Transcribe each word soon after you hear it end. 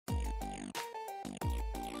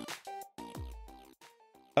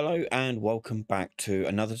Hello and welcome back to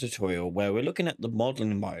another tutorial where we're looking at the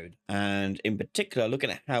modeling mode, and in particular looking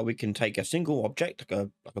at how we can take a single object,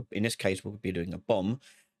 in this case we'll be doing a bomb,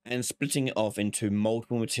 and splitting it off into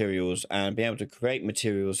multiple materials and be able to create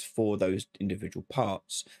materials for those individual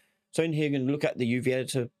parts. So in here you're going to look at the UV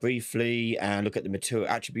editor briefly and look at the material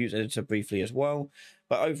attributes editor briefly as well,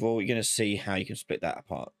 but overall you're going to see how you can split that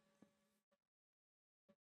apart.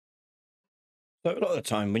 So a lot of the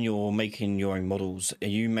time when you're making your own models,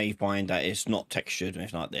 you may find that it's not textured and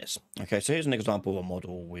it's like this. Okay, so here's an example of a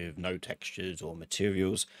model with no textures or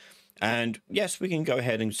materials. And yes, we can go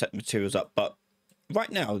ahead and set materials up, but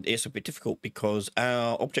right now it's a bit difficult because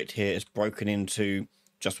our object here is broken into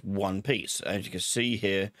just one piece. As you can see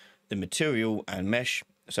here, the material and mesh,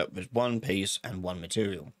 so there's one piece and one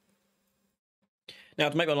material. Now,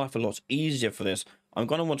 to make my life a lot easier for this, I'm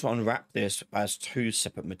going to want to unwrap this as two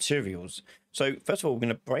separate materials. So first of all, we're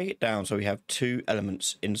going to break it down so we have two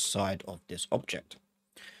elements inside of this object.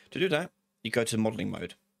 To do that, you go to modeling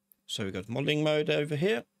mode. So we go to modeling mode over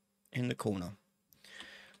here in the corner.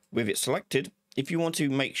 With it selected, if you want to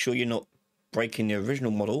make sure you're not breaking the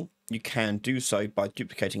original model, you can do so by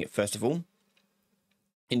duplicating it first of all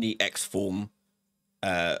in the X form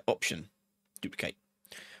option, duplicate.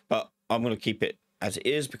 But I'm going to keep it as it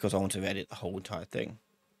is because I want to edit the whole entire thing.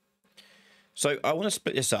 So I want to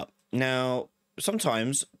split this up. Now,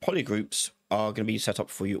 sometimes polygroups are going to be set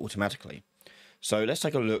up for you automatically. So let's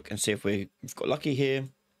take a look and see if we've got lucky here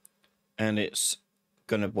and it's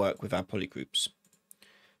going to work with our polygroups.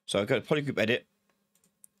 So I go to polygroup edit.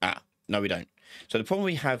 No, we don't. So the problem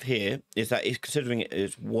we have here is that it's considering it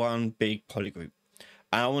as one big polygroup.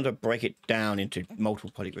 And I want to break it down into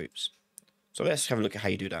multiple polygroups. So let's have a look at how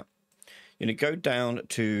you do that. You're going to go down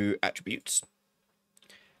to attributes,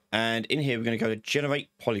 and in here we're going to go to generate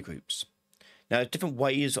polygroups. Now there's different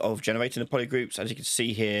ways of generating the polygroups. As you can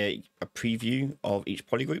see here, a preview of each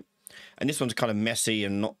polygroup, and this one's kind of messy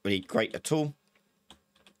and not really great at all.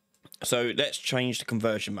 So let's change the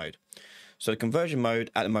conversion mode. So the conversion mode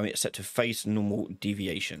at the moment is set to face normal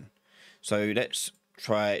deviation. So let's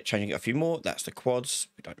try changing it a few more. That's the quads.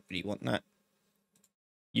 We don't really want that.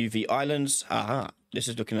 UV islands. This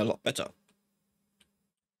is looking a lot better.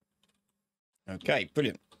 Okay,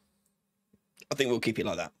 brilliant. I think we'll keep it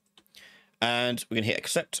like that. And we're going to hit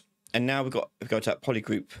accept. And now we go to that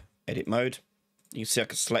polygroup edit mode. You can see I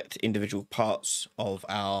can select individual parts of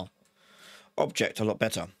our object a lot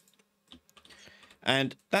better.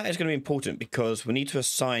 And that is going to be important because we need to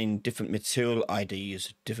assign different material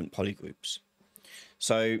IDs, different polygroups.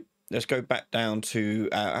 So let's go back down to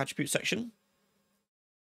our attribute section.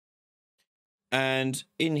 And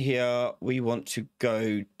in here, we want to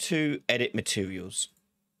go to edit materials.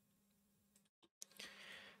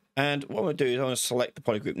 And what I'm going to do is I'm going to select the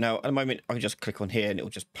polygroup. Now, at the moment, I can just click on here and it will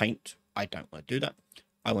just paint. I don't want to do that.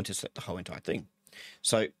 I want to select the whole entire thing.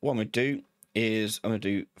 So what I'm going to do is I'm going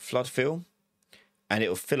to do flood fill, and it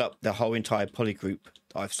will fill up the whole entire polygroup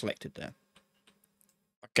that I've selected there.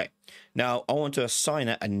 Okay, now I want to assign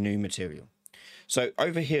it a new material. So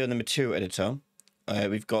over here in the material editor,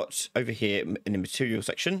 we've got over here in the material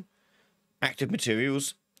section, active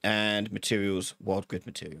materials and materials wild grid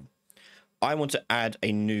material. I want to add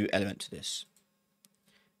a new element to this.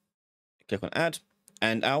 Click on add,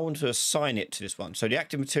 and I want to assign it to this one. So the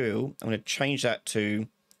active material, I'm going to change that to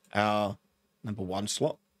our number 1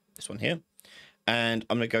 slot, this one here. And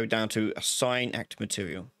I'm going to go down to assign active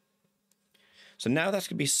material. So now that's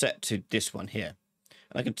going to be set to this one here.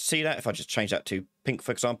 And I can see that if I just change that to pink,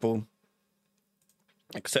 for example,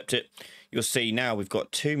 accept it, you'll see now we've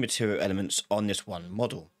got 2 material elements on this one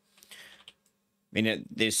model, meaning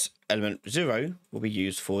this element 0 will be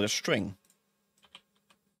used for the string.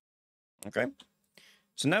 Okay,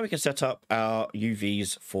 so now we can set up our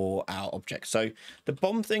UVs for our object. So the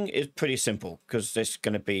bomb thing is pretty simple because it's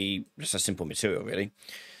going to be just a simple material really.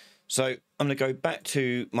 So I'm going to go back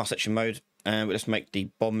to my section mode and let's make the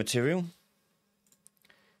bomb material,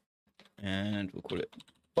 and we'll call it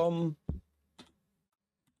bomb.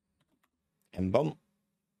 And bomb.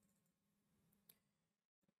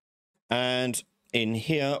 And in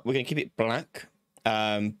here, we're going to keep it black,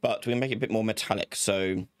 but we're going to make it a bit more metallic.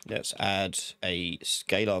 So let's add a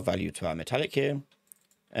scalar value to our metallic here.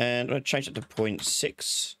 And I'm going to change it to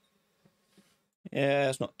 0.6. Yeah,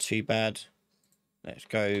 it's not too bad. Let's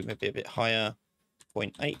go maybe a bit higher,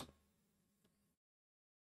 0.8.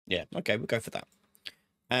 Yeah, okay, we'll go for that.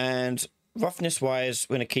 And roughness wise,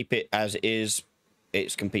 we're going to keep it as it is.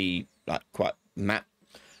 It's going to be like quite matte.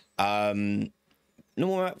 Normal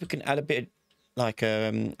map, we can add a bit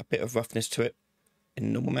of roughness to it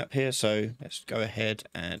in normal map here. So let's go ahead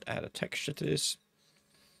and add a texture to this.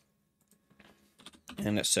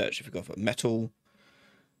 And let's search if we've got metal.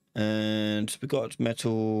 And we've got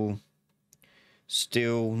metal,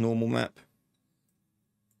 steel, normal map.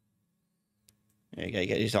 There you go, you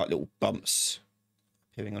get these like little bumps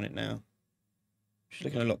appearing on it now. It's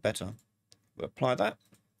looking a lot better. We'll apply that,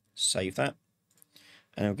 save that,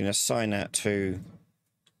 and we're going to assign that to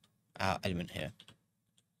our element here.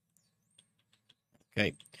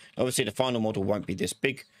 Okay, obviously the final model won't be this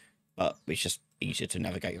big, but it's just easier to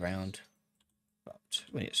navigate around. But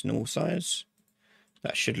when it's normal size,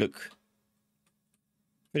 that should look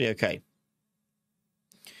pretty okay.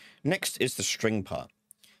 Next is the string part.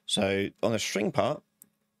 So on the string part,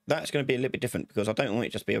 that's going to be a little bit different because I don't want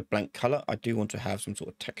it just to be a blank color. I do want to have some sort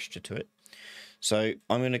of texture to it. So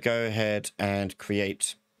I'm going to go ahead and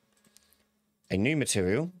create a new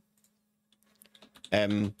material,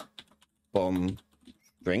 bomb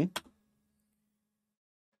string,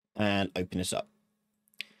 and open this up.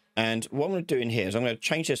 And what I'm going to do in here is I'm going to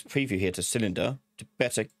change this preview here to cylinder to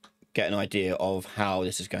better get an idea of how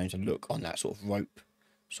this is going to look on that sort of rope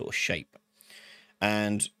sort of shape.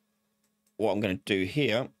 And what I'm going to do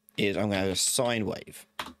here is I'm going to have a sine wave.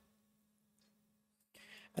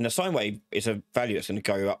 And the sine wave is a value that's going to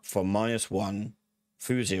go up from -1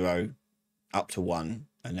 through 0 up to 1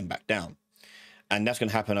 and then back down. And that's going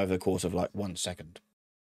to happen over the course of like 1 second.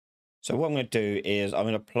 So what I'm going to do is I'm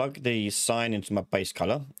going to plug the sine into my base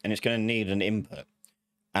color, and it's going to need an input.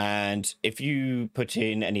 And if you put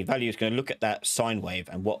in any value, it's going to look at that sine wave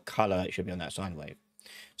and what color it should be on that sine wave.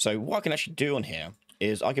 So what I can actually do on here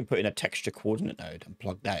is I can put in a texture coordinate node and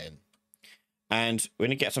plug that in. And we're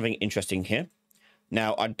going to get something interesting here.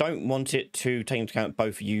 Now, I don't want it to take into account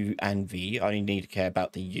both U and V. I only need to care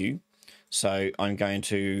about the U. So I'm going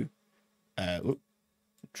to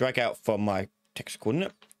drag out from my texture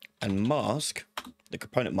coordinate and mask the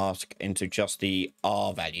component mask into just the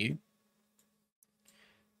R value.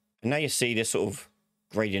 And now you see this sort of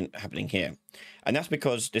gradient happening here. And that's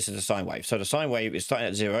because this is a sine wave. So the sine wave is starting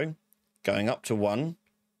at 0, going up to 1,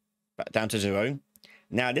 back down to 0.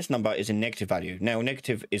 Now this number is a negative value. Now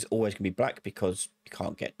negative is always going to be black because you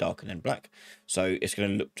can't get darker than black. So it's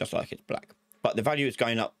going to look just like it's black. But the value is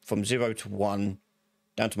going up from 0 to 1,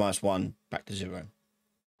 down to -1, back to 0.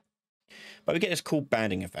 But we get this cool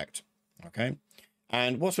banding effect. Okay.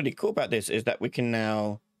 And what's really cool about this is that we can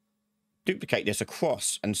now duplicate this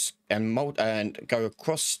across and go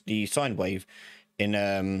across the sine wave in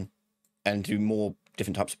and do more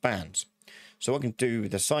different types of bands. So what I can do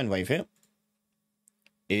with the sine wave here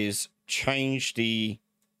is change the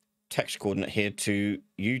texture coordinate here to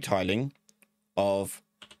U tiling of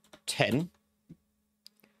 10. And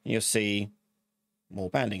you'll see more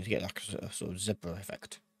banding to get like a sort of zebra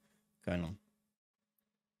effect going on.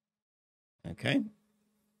 Okay.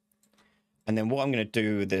 And then what I'm going to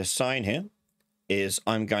do with the sine here is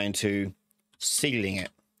I'm going to ceiling it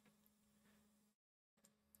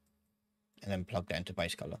and then plug that into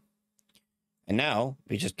base color. And now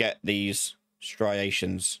we just get these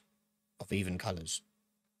striations of even colors.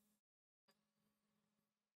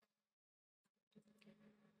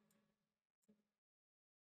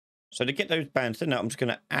 So to get those bands then, I'm just going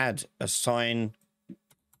to add a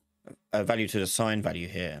value to the sine value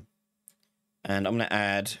here. And I'm going to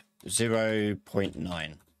add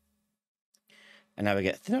 0.9. And now we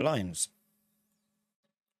get thinner lines.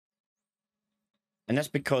 And that's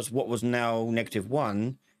because what was now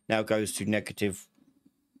 -1 now goes to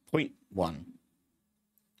 -0.1.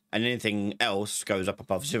 And anything else goes up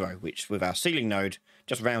above 0, which with our ceiling node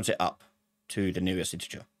just rounds it up to the nearest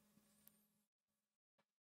integer.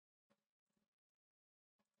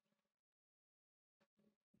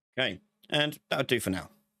 Okay, and that'll do for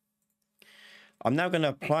now. I'm now going to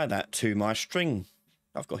apply that to my string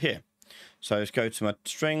I've got here. So let's go to my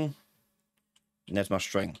string, and there's my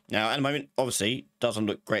string. Now, at the moment, obviously, doesn't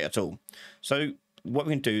look great at all. So what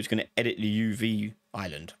we're going to do is going to edit the UV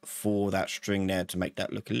island for that string there to make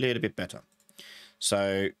that look a little bit better.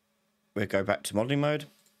 So we'll go back to modeling mode,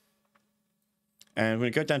 and we're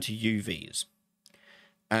going to go down to UVs.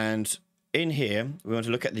 And in here, we want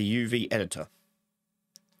to look at the UV editor.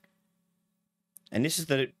 And this is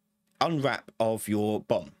the unwrap of your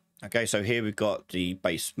bomb. Okay, so here we've got the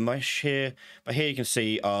base mesh here, but here you can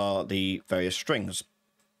see are the various strings.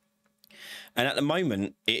 And at the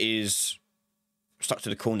moment, it is stuck to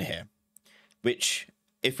the corner here, which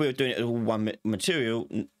if we were doing it as all one material,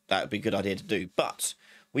 that would be a good idea to do. But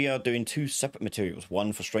we are doing two separate materials,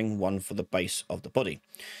 one for string, one for the base of the body.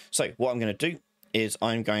 So what I'm going to do is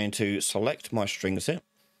I'm going to select my strings here,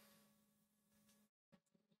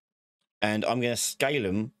 and I'm going to scale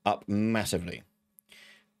them up massively.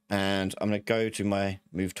 And I'm going to go to my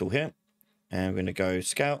move tool here, And we're going to go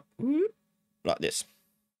scout like this.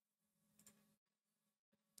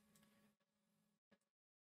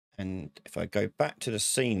 And if I go back to the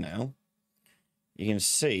scene now, you can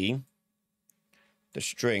see the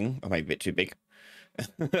string, or maybe a bit too big,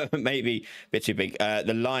 maybe a bit too big.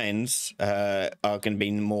 The lines are going to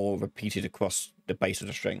be more repeated across the base of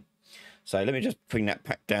the string. So let me just bring that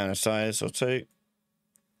back down a size or two.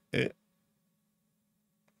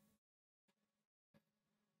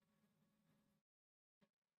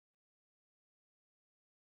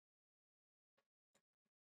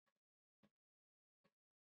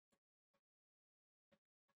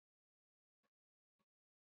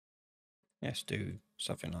 Let's do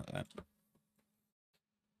something like that.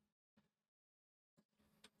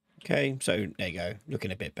 Okay, so there you go,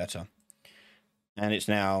 looking a bit better. And it's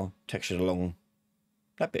now textured along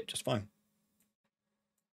that bit just fine.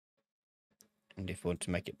 And if we want to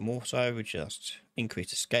make it more so, we just increase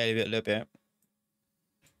the scale of it a little bit.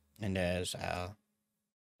 And there's our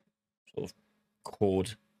sort of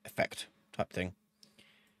chord effect type thing.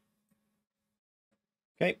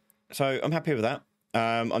 Okay, so I'm happy with that.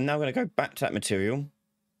 I'm now going to go back to that material.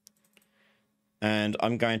 And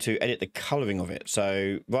I'm going to edit the colouring of it.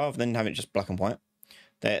 So rather than having it just black and white,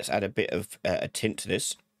 let's add a bit of a tint to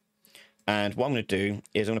this. And what I'm going to do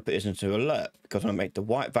is I'm going to put this into alert, because I'm going to make the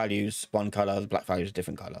white values one colour, the black values a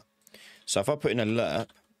different colour. So if I put in alert,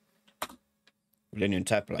 linear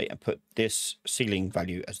interpolate, and put this ceiling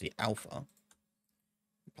value as the alpha,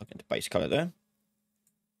 plug into base colour there.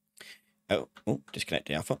 Oh, disconnect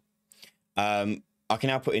the alpha. I can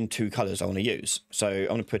now put in two colours I want to use. So I'm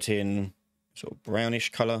going to put in sort of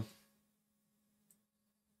brownish colour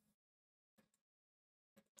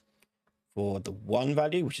for the 1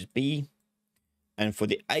 value, which is B, and for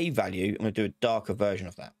the A value, I'm going to do a darker version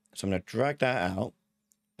of that. So I'm going to drag that out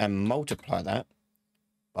and multiply that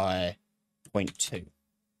by 0.2.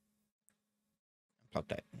 Plug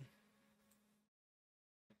that in.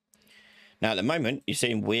 Now, at the moment, you're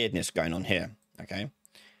seeing weirdness going on here, okay?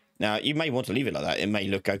 Now, you may want to leave it like that. It may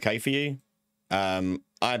look okay for you.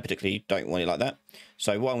 I particularly don't want it like that.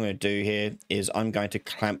 So what I'm going to do here is I'm going to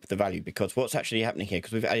clamp the value, because what's actually happening here,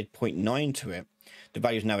 because we've added 0.9 to it, the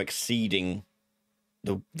value is now exceeding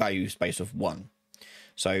the value space of 1.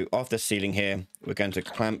 So after ceiling here, we're going to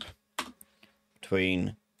clamp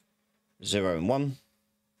between 0 and 1.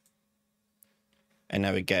 And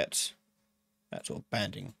now we get that sort of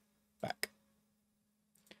banding back.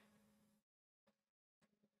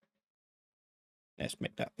 Let's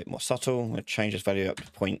make that a bit more subtle. I'm going to change this value up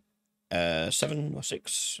to 0.7 or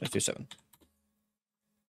 6. Let's do 7.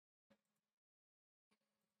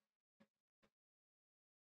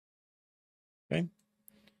 Okay.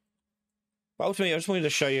 But ultimately, I just wanted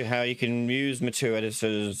to show you how you can use material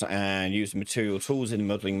editors and use the material tools in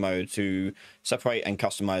modeling mode to separate and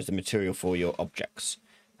customize the material for your objects.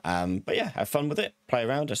 But yeah, have fun with it, play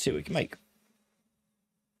around and see what we can make.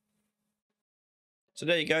 So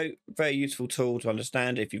there you go, very useful tool to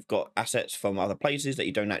understand if you've got assets from other places that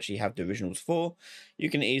you don't actually have the originals for. You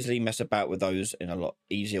can easily mess about with those in a lot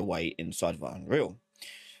easier way inside of Unreal.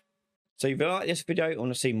 So if you like this video and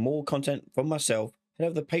want to see more content from myself, head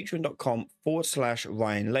over to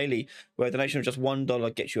patreon.com/Ryan Laley, where a donation of just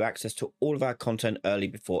 $1 gets you access to all of our content early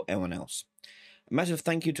before everyone else. A massive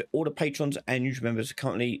thank you to all the patrons and YouTube members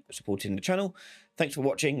currently supporting the channel. Thanks for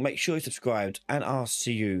watching, make sure you're subscribed, and I'll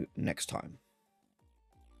see you next time.